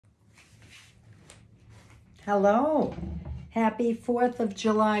Hello, happy 4th of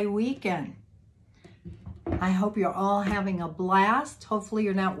July weekend. I hope you're all having a blast. Hopefully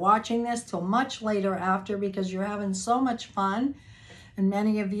you're not watching this till much later after because you're having so much fun. And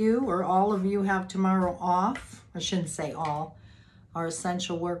many of you or all of you have tomorrow off. I shouldn't say all. Our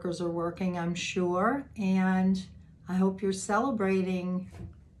essential workers are working, I'm sure. And I hope you're celebrating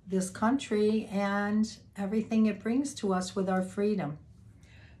this country and everything it brings to us with our freedom.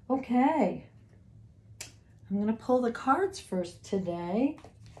 Okay. I'm going to pull the cards first today.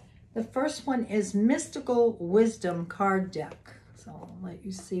 The first one is Mystical Wisdom card deck. So I'll let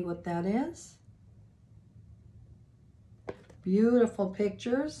you see what that is. Beautiful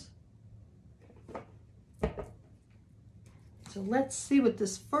pictures. So let's see what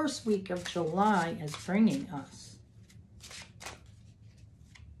this first week of July is bringing us.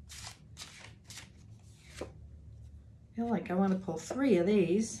 I feel like I want to pull 3 of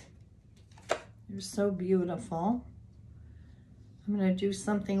these. They're so beautiful. I'm going to do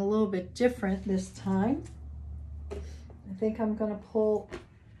something a little bit different this time. I think I'm going to pull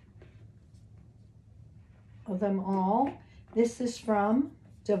them all. This is from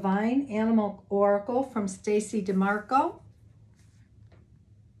Divine Animal Oracle from Stacy DeMarco.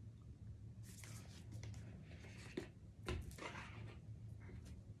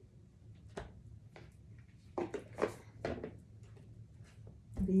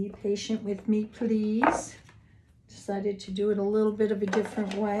 Be patient with me, please. Decided to do it a little bit of a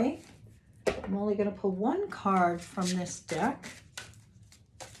different way. I'm only going to pull 1 card from this deck.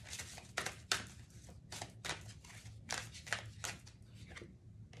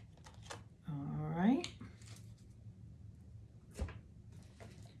 All right.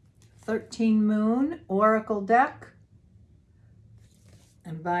 13 Moon Oracle deck,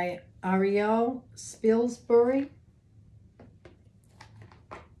 and by Ariel Spilsbury.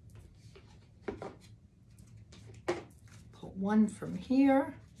 Pull 1 from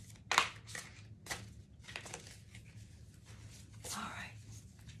here. All right.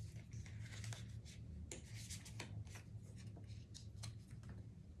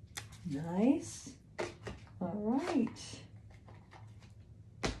 Nice. All right.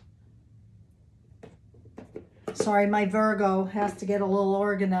 Sorry, my Virgo has to get a little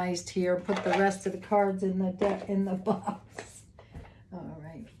organized here. Put the rest of the cards in the deck in the box. All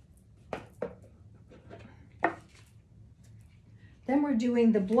right. Then we're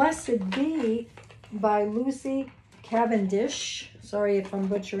doing The Blessed Bee by Lucy Cavendish. Sorry if I'm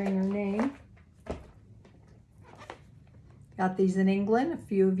butchering her name. Got these in England. A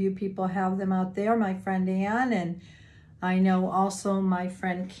few of you people have them out there. My friend Anne, and I know also my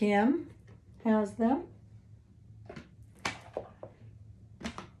friend Kim has them.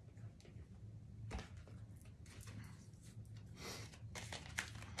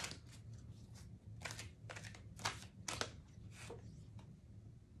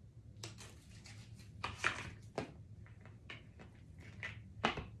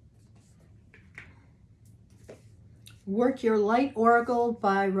 Work Your Light Oracle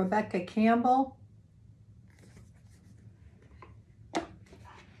by Rebecca Campbell.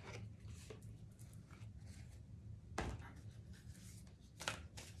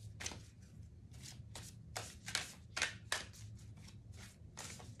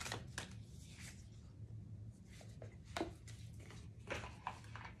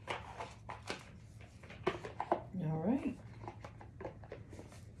 All right.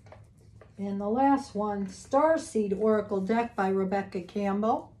 And the last one, Starseed Oracle deck by Rebecca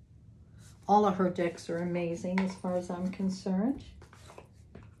Campbell. All of her decks are amazing as far as I'm concerned.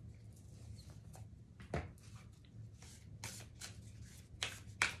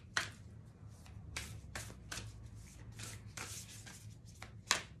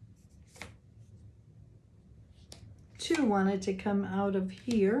 Two wanted to come out of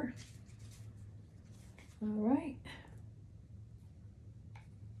here. All right.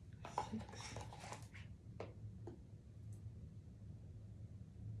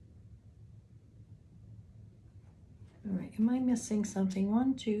 All right, am I missing something?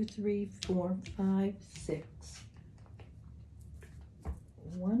 1, 2, 3, 4, 5, 6.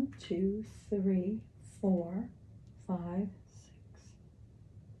 1, 2, 3, 4, 5, 6.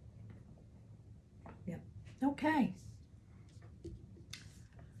 Yep, okay.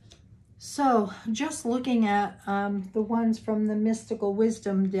 So just looking at the ones from the Mystical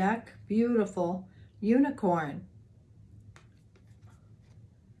Wisdom deck, beautiful unicorn.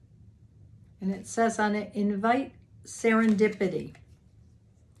 And it says on it, invite serendipity.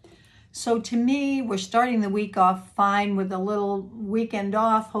 So to me, we're starting the week off fine with a little weekend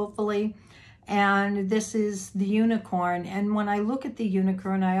off, hopefully. And this is the unicorn. And when I look at the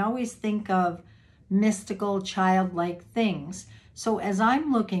unicorn, I always think of mystical, childlike things. So as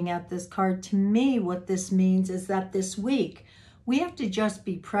I'm looking at this card, to me, what this means is that this week, we have to just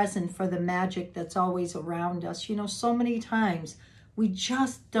be present for the magic that's always around us. You know, so many times we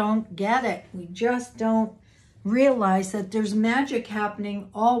just don't get it. We just don't realize that there's magic happening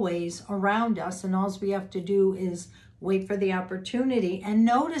always around us, and all we have to do is wait for the opportunity and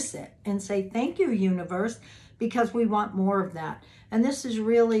notice it and say, thank you, universe, because we want more of that. And this is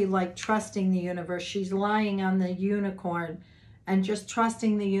really like trusting the universe. She's lying on the unicorn and just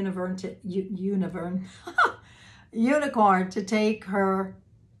trusting the unicorn to take her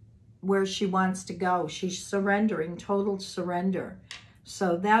where she wants to go. She's surrendering, total surrender.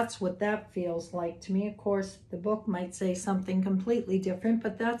 So that's what that feels like to me. Of course, the book might say something completely different,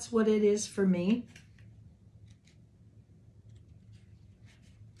 but that's what it is for me.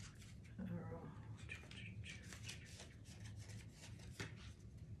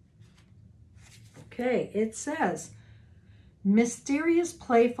 Okay, it says, mysterious,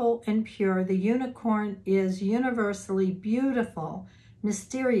 playful, and pure, the unicorn is universally beautiful,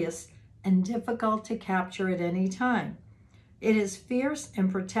 mysterious, and difficult to capture at any time. It is fierce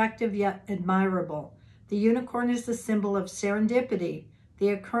and protective, yet admirable. The unicorn is the symbol of serendipity, the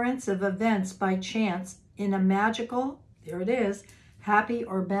occurrence of events by chance in a magical, there it is, happy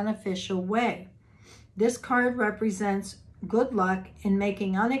or beneficial way. This card represents good luck in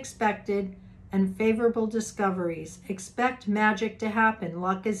making unexpected and favorable discoveries. Expect magic to happen.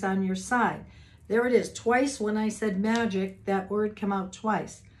 Luck is on your side. There it is. Twice when I said magic, that word came out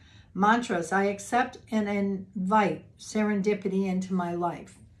twice. Mantras. I accept and invite serendipity into my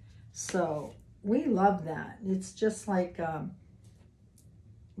life. So we love that. It's just like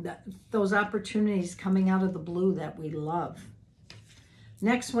those opportunities coming out of the blue that we love.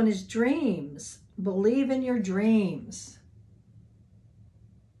 Next one is dreams. Believe in your dreams.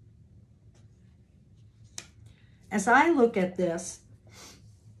 As I look at this,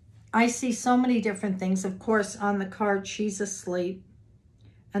 I see so many different things. Of course, on the card, she's asleep.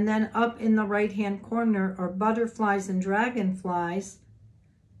 And then up in the right-hand corner are butterflies and dragonflies,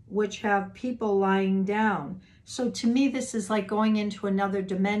 which have people lying down. So to me, this is like going into another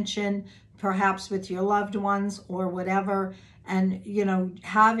dimension, perhaps with your loved ones or whatever, and, you know,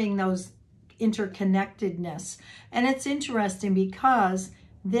 having those interconnectedness. And it's interesting because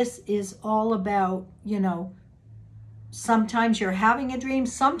this is all about, you know, sometimes you're having a dream,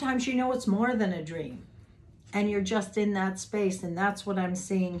 sometimes you know it's more than a dream, and you're just in that space, and that's what I'm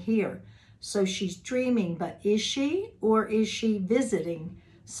seeing here. So she's dreaming, but is she, or is she visiting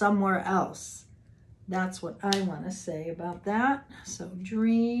somewhere else? That's what I want to say about that. So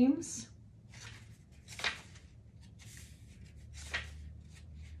dreams.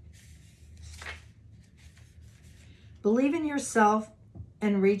 Believe in yourself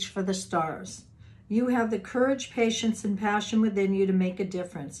and reach for the stars. You have the courage, patience, and passion within you to make a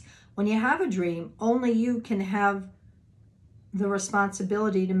difference. When you have a dream, only you can have the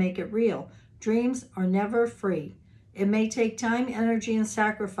responsibility to make it real. Dreams are never free. It may take time, energy, and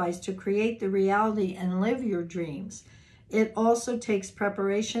sacrifice to create the reality and live your dreams. It also takes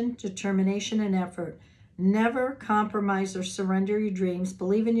preparation, determination, and effort. Never compromise or surrender your dreams.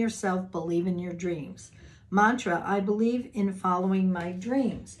 Believe in yourself. Believe in your dreams. Mantra, I believe in following my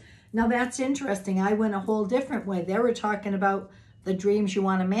dreams. Now that's interesting. I went a whole different way. They were talking about the dreams you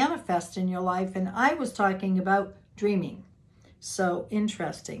want to manifest in your life, and I was talking about dreaming. So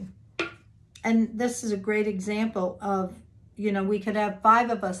interesting. And this is a great example of, you know, we could have 5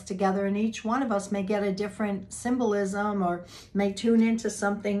 of us together, and each one of us may get a different symbolism or may tune into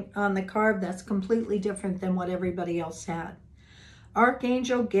something on the card that's completely different than what everybody else had.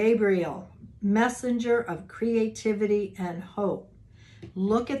 Archangel Gabriel, messenger of creativity and hope.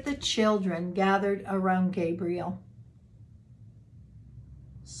 Look at the children gathered around Gabriel.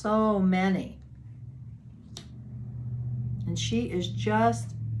 So many. And she is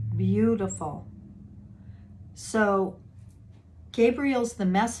just beautiful. So Gabriel's the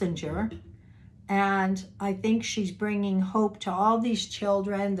messenger, and I think she's bringing hope to all these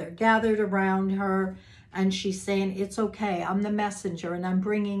children. They're gathered around her, and she's saying, it's okay, I'm the messenger, and I'm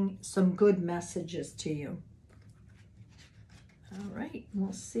bringing some good messages to you. All right,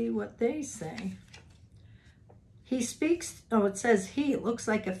 we'll see what they say. He speaks, oh, it says he, it looks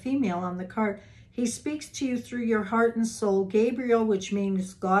like a female on the card. He speaks to you through your heart and soul. Gabriel, which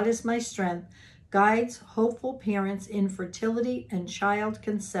means God is my strength, guides hopeful parents in fertility and child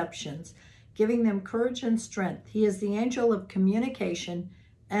conceptions, giving them courage and strength. He is the angel of communication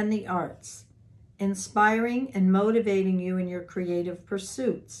and the arts, inspiring and motivating you in your creative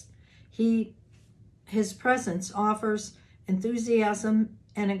pursuits. His presence offers enthusiasm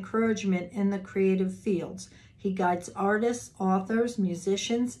and encouragement in the creative fields. He guides artists, authors,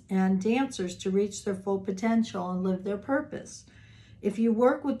 musicians, and dancers to reach their full potential and live their purpose. If you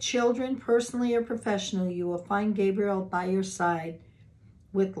work with children, personally or professionally, you will find Gabriel by your side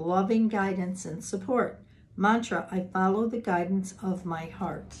with loving guidance and support. Mantra, I follow the guidance of my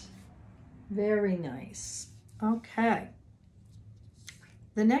heart. Very nice. Okay.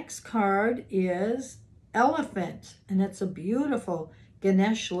 The next card is Elephant, and it's a beautiful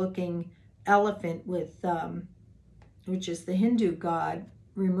Ganesh-looking elephant with, which is the Hindu god,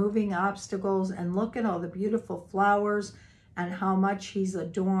 removing obstacles. And look at all the beautiful flowers and how much he's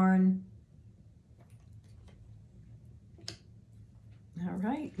adorned. All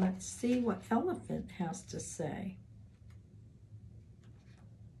right, let's see what Elephant has to say.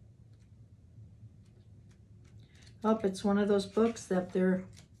 Oh, it's one of those books that they're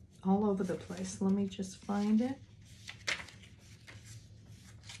all over the place. Let me just find it.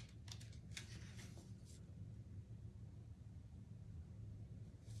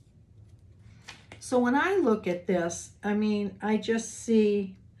 So when I look at this, I mean, I just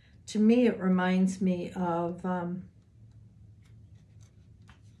see, to me, it reminds me of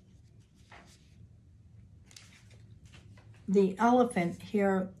the elephant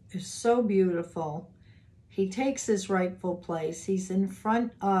here is so beautiful. He takes his rightful place. He's in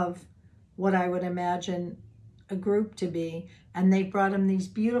front of what I would imagine a group to be, and they brought him these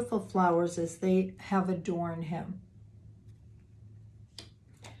beautiful flowers as they have adorned him.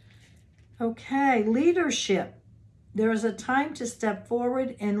 Okay, leadership. There is a time to step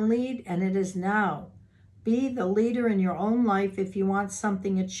forward and lead, and it is now. Be the leader in your own life. If you want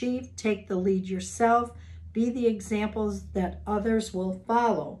something achieved, take the lead yourself. Be the examples that others will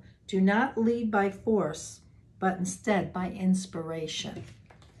follow. Do not lead by force, but instead by inspiration.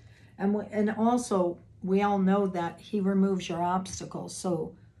 And also, we all know that he removes your obstacles,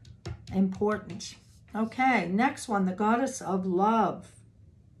 so important. Okay, next one, the goddess of love.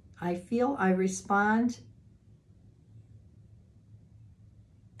 I feel, I respond,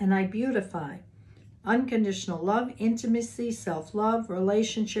 and I beautify. Unconditional love, intimacy, self-love,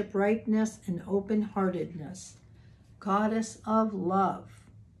 relationship, rightness, and open-heartedness. Goddess of love.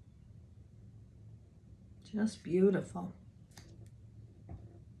 Just beautiful.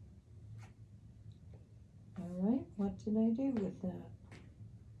 All right, what did I do with that?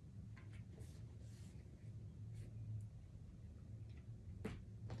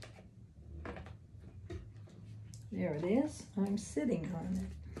 There it is. I'm sitting on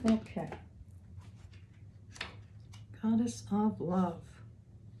it. Okay. Goddess of love.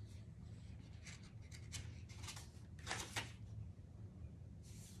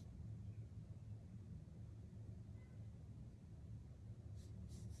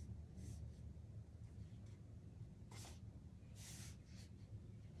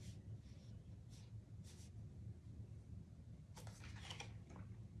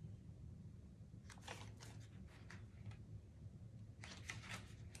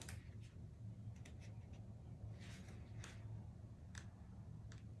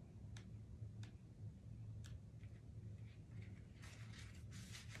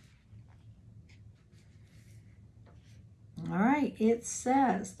 All right, it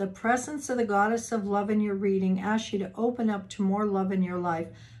says, the presence of the goddess of love in your reading asks you to open up to more love in your life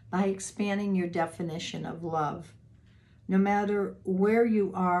by expanding your definition of love. No matter where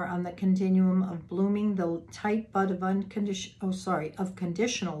you are on the continuum of blooming the tight bud of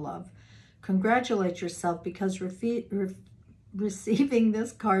conditional love, congratulate yourself, because receiving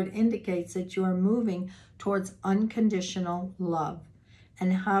this card indicates that you are moving towards unconditional love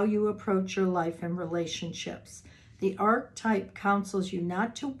and how you approach your life and relationships. The archetype counsels you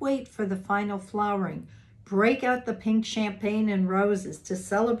not to wait for the final flowering. Break out the pink champagne and roses to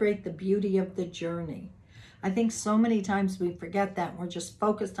celebrate the beauty of the journey. I think so many times we forget that. We're just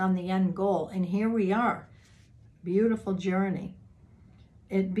focused on the end goal. And here we are. Beautiful journey.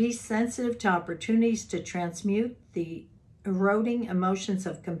 Be sensitive to opportunities to transmute the eroding emotions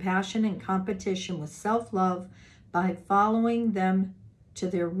of compassion and competition with self-love by following them to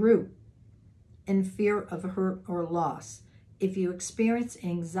their root in fear of hurt or loss. If you experience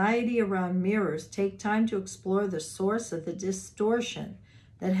anxiety around mirrors, take time to explore the source of the distortion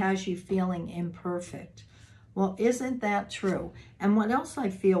that has you feeling imperfect. Well, isn't that true? And what else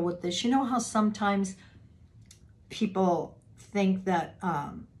I feel with this, you know how sometimes people think that,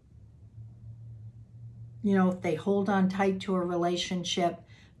 if they hold on tight to a relationship,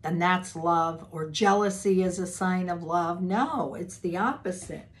 then that's love, or jealousy is a sign of love. No, it's the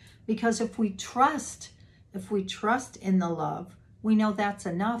opposite. Because if we trust in the love, we know that's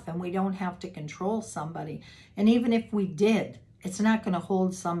enough, and we don't have to control somebody. And even if we did, It's not going to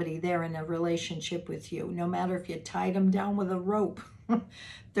hold somebody there in a relationship with you. No matter if you tied them down with a rope,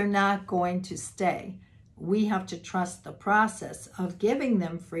 they're not going to stay. We have to trust the process of giving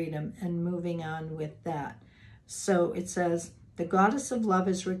them freedom and moving on with that. So it says, the goddess of love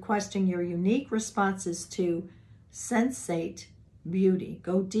is requesting your unique responses to sensate beauty.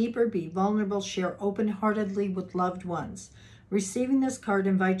 Go deeper, be vulnerable, share open-heartedly with loved ones. Receiving this card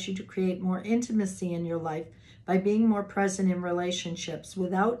invites you to create more intimacy in your life by being more present in relationships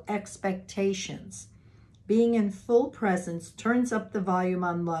without expectations. Being in full presence turns up the volume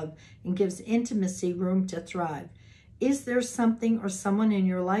on love and gives intimacy room to thrive. Is there something or someone in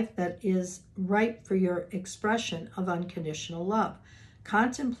your life that is ripe for your expression of unconditional love?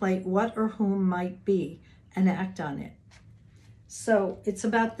 Contemplate what or whom might be and act on it. So it's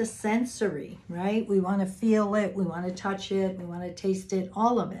about the sensory, right? We want to feel it, we want to touch it, we want to taste it,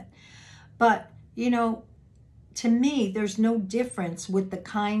 all of it. But, you know, to me, there's no difference with the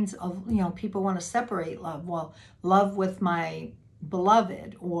kinds of, you know, people want to separate love. Well, love with my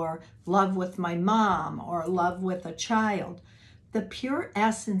beloved, or love with my mom, or love with a child. The pure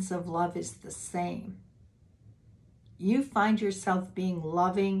essence of love is the same. You find yourself being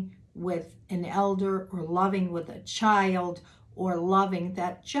loving with an elder, or loving with a child, or loving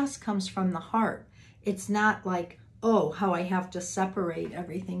that just comes from the heart. It's not like, oh, how I have to separate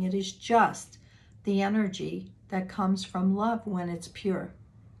everything. It is just the energy that comes from love when it's pure.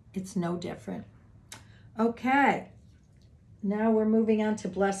 It's no different. Okay, now we're moving on to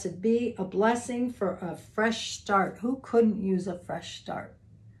Blessed Be, a blessing for a fresh start. Who couldn't use a fresh start?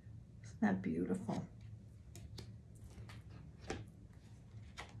 Isn't that beautiful?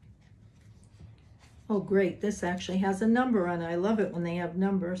 Oh, great. This actually has a number on it. I love it when they have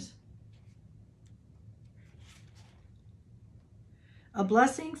numbers. A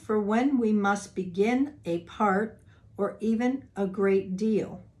blessing for when we must begin a part or even a great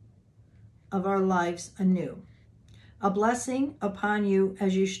deal of our lives anew. A blessing upon you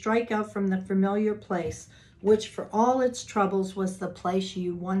as you strike out from the familiar place, which for all its troubles was the place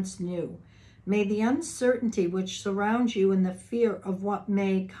you once knew. May the uncertainty which surrounds you and the fear of what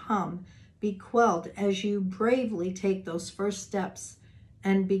may come be quelled as you bravely take those first steps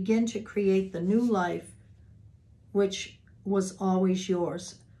and begin to create the new life which was always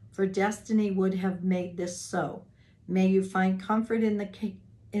yours, for destiny would have made this so. May you find comfort in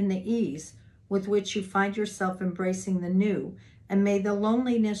the ease with which you find yourself embracing the new, and may the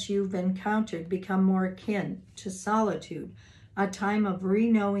loneliness you've encountered become more akin to solitude, a time of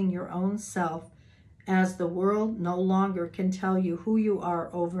re-knowing your own self, as the world no longer can tell you who you are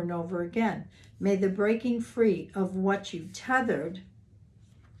over and over again. May the breaking free of what you tethered,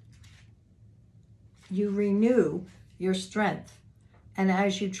 you renew your strength. And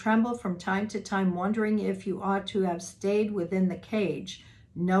as you tremble from time to time, wondering if you ought to have stayed within the cage,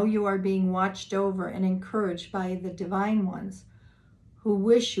 know you are being watched over and encouraged by the divine ones who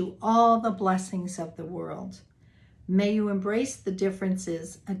wish you all the blessings of the world. May you embrace the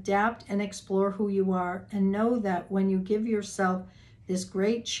differences, adapt and explore who you are, and know that when you give yourself this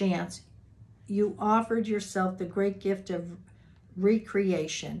great chance, you offered yourself the great gift of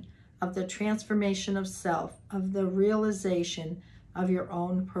recreation, of the transformation of self, of the realization of your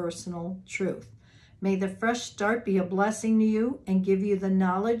own personal truth. May the fresh start be a blessing to you and give you the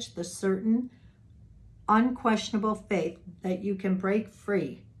knowledge, the certain, unquestionable faith that you can break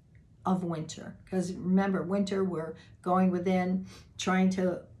free of winter. Because remember, winter, we're going within, trying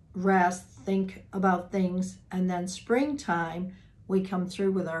to rest, think about things, and then springtime, we come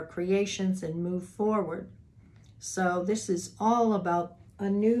through with our creations and move forward. So this is all about a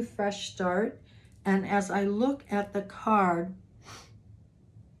new, fresh start. And as I look at the card,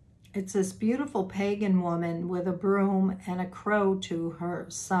 it's this beautiful pagan woman with a broom and a crow to her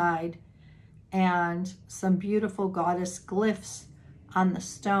side, and some beautiful goddess glyphs on the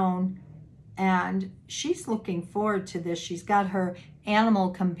stone, and she's looking forward to this. She's got her animal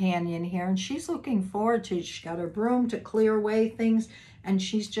companion here, and she's looking forward to it. She's got her broom to clear away things, and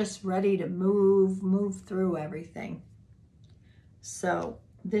she's just ready to move through everything. So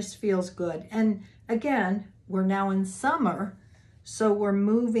this feels good. And again, we're now in summer, so we're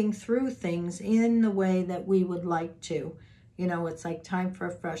moving through things in the way that we would like to. You know, it's like time for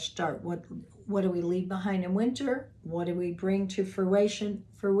a fresh start. What do we leave behind in winter? What do we bring to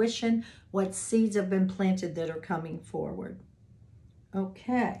fruition? What seeds have been planted that are coming forward?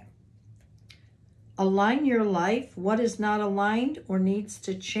 Okay. Align your life. What is not aligned or needs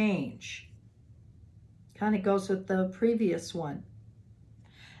to change? Kind of goes with the previous one.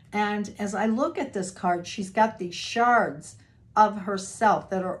 And as I look at this card, she's got these shards of herself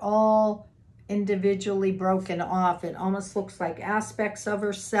that are all individually broken off. It almost looks like aspects of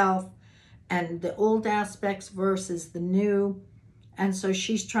herself and the old aspects versus the new. And so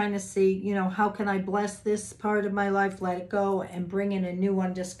she's trying to see, you know, how can I bless this part of my life, let it go, and bring in a new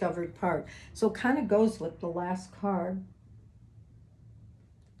undiscovered part. So it kind of goes with the last card.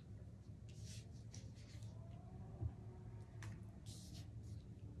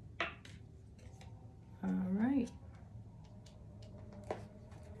 All right.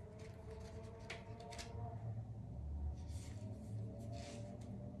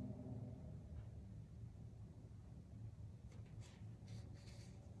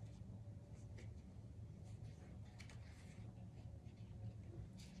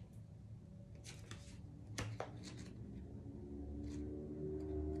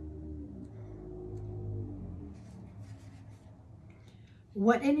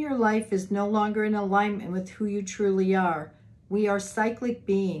 What in your life is no longer in alignment with who you truly are? We are cyclic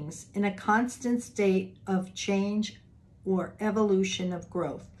beings in a constant state of change or evolution of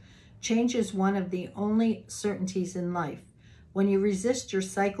growth. Change is one of the only certainties in life. When you resist your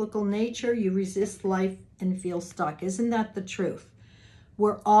cyclical nature, you resist life and feel stuck. Isn't that the truth?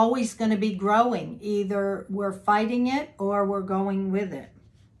 We're always going to be growing. Either we're fighting it or we're going with it.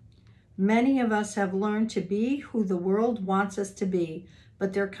 Many of us have learned to be who the world wants us to be,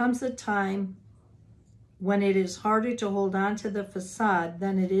 but there comes a time when it is harder to hold on to the facade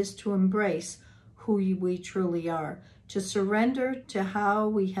than it is to embrace who we truly are, to surrender to how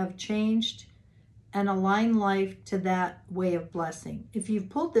we have changed and align life to that way of blessing. If you've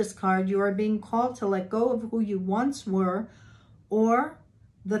pulled this card, you are being called to let go of who you once were or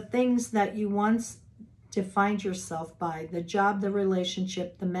the things that you once defined yourself by, the job, the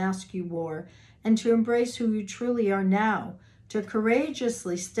relationship, the mask you wore, and to embrace who you truly are now, to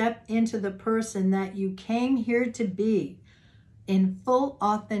courageously step into the person that you came here to be in full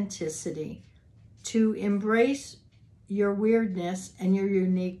authenticity, to embrace your weirdness and your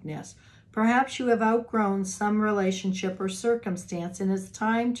uniqueness. Perhaps you have outgrown some relationship or circumstance, and it's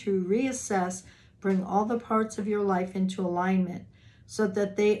time to reassess, bring all the parts of your life into alignment so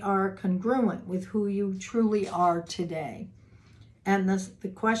that they are congruent with who you truly are today. And the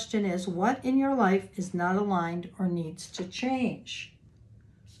question is, what in your life is not aligned or needs to change?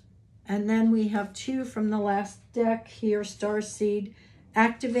 And then we have two from the last deck here, Starseed,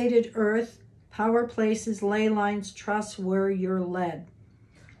 Activated Earth, Power Places, Ley Lines, Trust Where You're Led.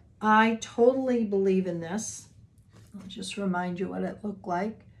 I totally believe in this. I'll just remind you what it looked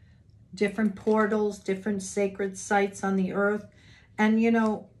like. Different portals, different sacred sites on the earth. And, you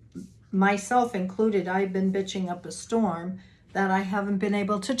know, myself included, I've been bitching up a storm that I haven't been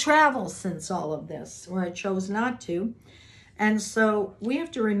able to travel since all of this, or I chose not to. And so we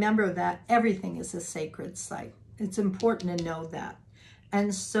have to remember that everything is a sacred site. It's important to know that.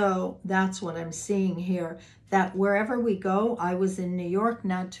 And so that's what I'm seeing here, that wherever we go, I was in New York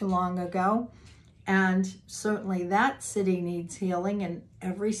not too long ago, and certainly that city needs healing, and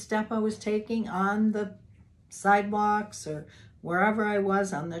every step I was taking on the sidewalks or wherever I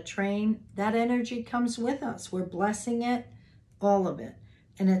was on the train, that energy comes with us. We're blessing it, all of it.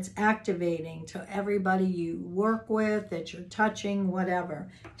 And it's activating to everybody you work with, that you're touching,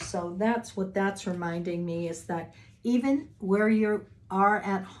 whatever. So that's what that's reminding me, is that even where you are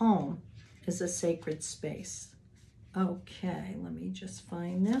at home is a sacred space. Okay, let me just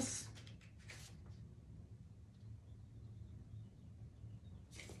find this.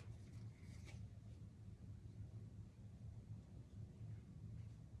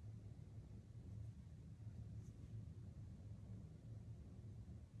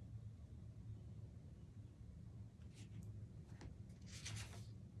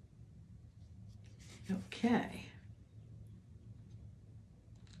 Okay.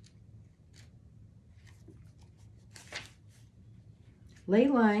 Ley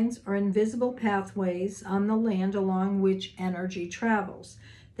lines are invisible pathways on the land along which energy travels.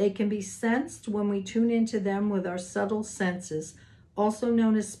 They can be sensed when we tune into them with our subtle senses, also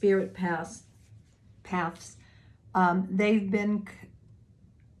known as spirit paths. They've been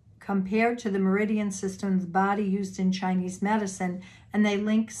compared to the meridian system of the body used in Chinese medicine, and they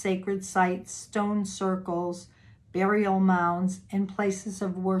link sacred sites, stone circles, burial mounds, and places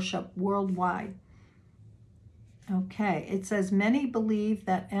of worship worldwide. Okay, it says, many believe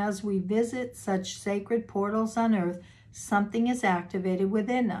that as we visit such sacred portals on earth, something is activated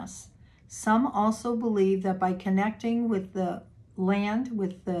within us. Some also believe that by connecting with the land,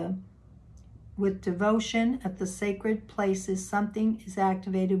 with devotion at the sacred places, something is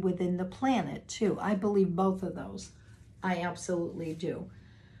activated within the planet too. I believe both of those. I absolutely do.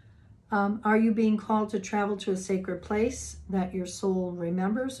 Are you being called to travel to a sacred place that your soul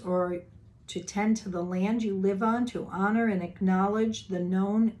remembers, or to tend to the land you live on, to honor and acknowledge the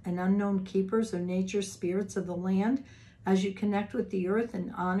known and unknown keepers or nature spirits of the land. As you connect with the earth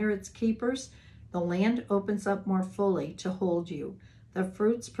and honor its keepers, the land opens up more fully to hold you. The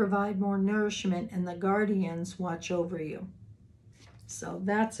fruits provide more nourishment, and the guardians watch over you. So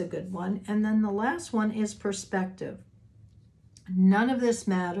that's a good one. And then the last one is perspective. None of this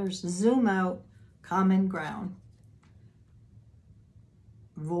matters. Zoom out, common ground.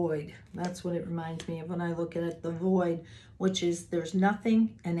 Void. That's what it reminds me of when I look at it. The void, which is there's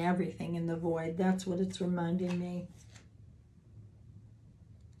nothing and everything in the void. That's what it's reminding me.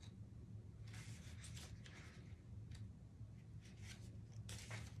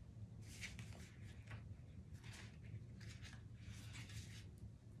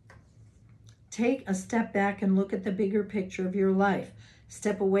 Take a step back and look at the bigger picture of your life.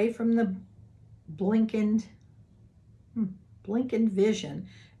 Step away from the blinking vision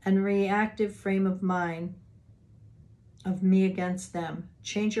and reactive frame of mind of me against them.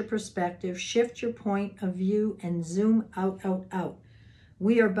 Change your perspective, shift your point of view, and zoom out, out, out.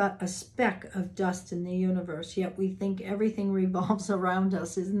 We are but a speck of dust in the universe, yet we think everything revolves around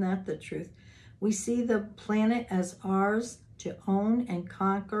us. Isn't that the truth? We see the planet as ours to own and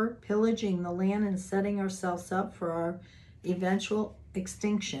conquer, pillaging the land and setting ourselves up for our eventual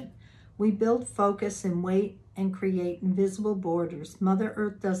extinction. We build focus and wait and create invisible borders. Mother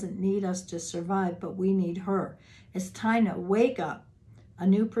Earth doesn't need us to survive, but we need her. It's time to wake up. A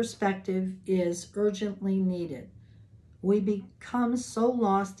new perspective is urgently needed. We become so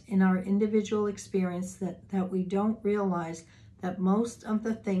lost in our individual experience that we don't realize that most of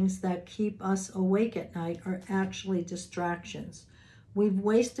the things that keep us awake at night are actually distractions. We've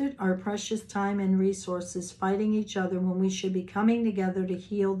wasted our precious time and resources fighting each other when we should be coming together to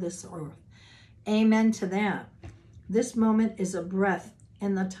heal this earth. Amen to that. This moment is a breath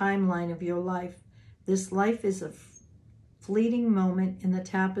in the timeline of your life. This life is a fleeting moment in the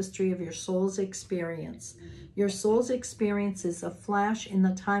tapestry of your soul's experience. Your soul's experience is a flash in the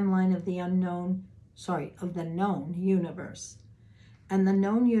timeline of the known universe. And the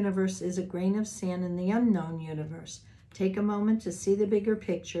known universe is a grain of sand in the unknown universe. Take a moment to see the bigger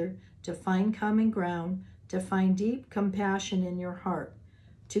picture, to find common ground, to find deep compassion in your heart,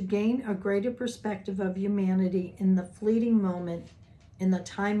 to gain a greater perspective of humanity in the fleeting moment, in the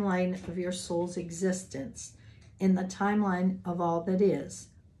timeline of your soul's existence, in the timeline of all that is,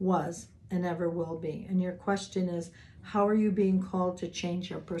 was, and ever will be. And your question is, how are you being called to change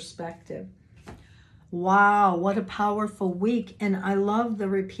your perspective? Wow, what a powerful week. And I love the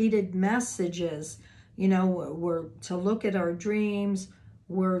repeated messages. You know, we're to look at our dreams,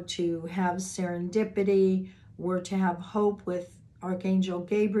 we're to have serendipity, we're to have hope with Archangel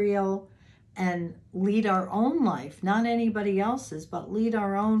Gabriel, and lead our own life, not anybody else's, but lead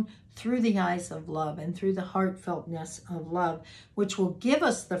our own through the eyes of love and through the heartfeltness of love, which will give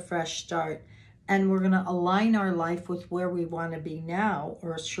us the fresh start. And we're going to align our life with where we want to be now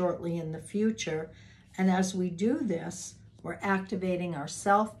or shortly in the future. And as we do this, we're activating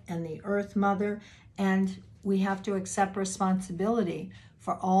ourself and the Earth Mother, and we have to accept responsibility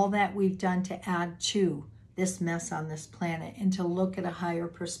for all that we've done to add to this mess on this planet and to look at a higher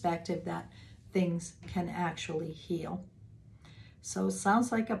perspective that things can actually heal. So it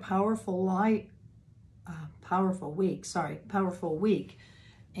sounds like a powerful week.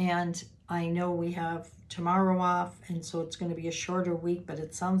 And I know we have tomorrow off, and so it's going to be a shorter week, but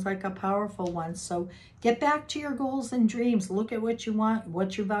it sounds like a powerful one. So get back to your goals and dreams. Look at what you want,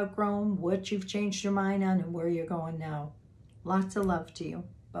 what you've outgrown, what you've changed your mind on, and where you're going now. Lots of love to you.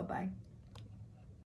 Bye-bye.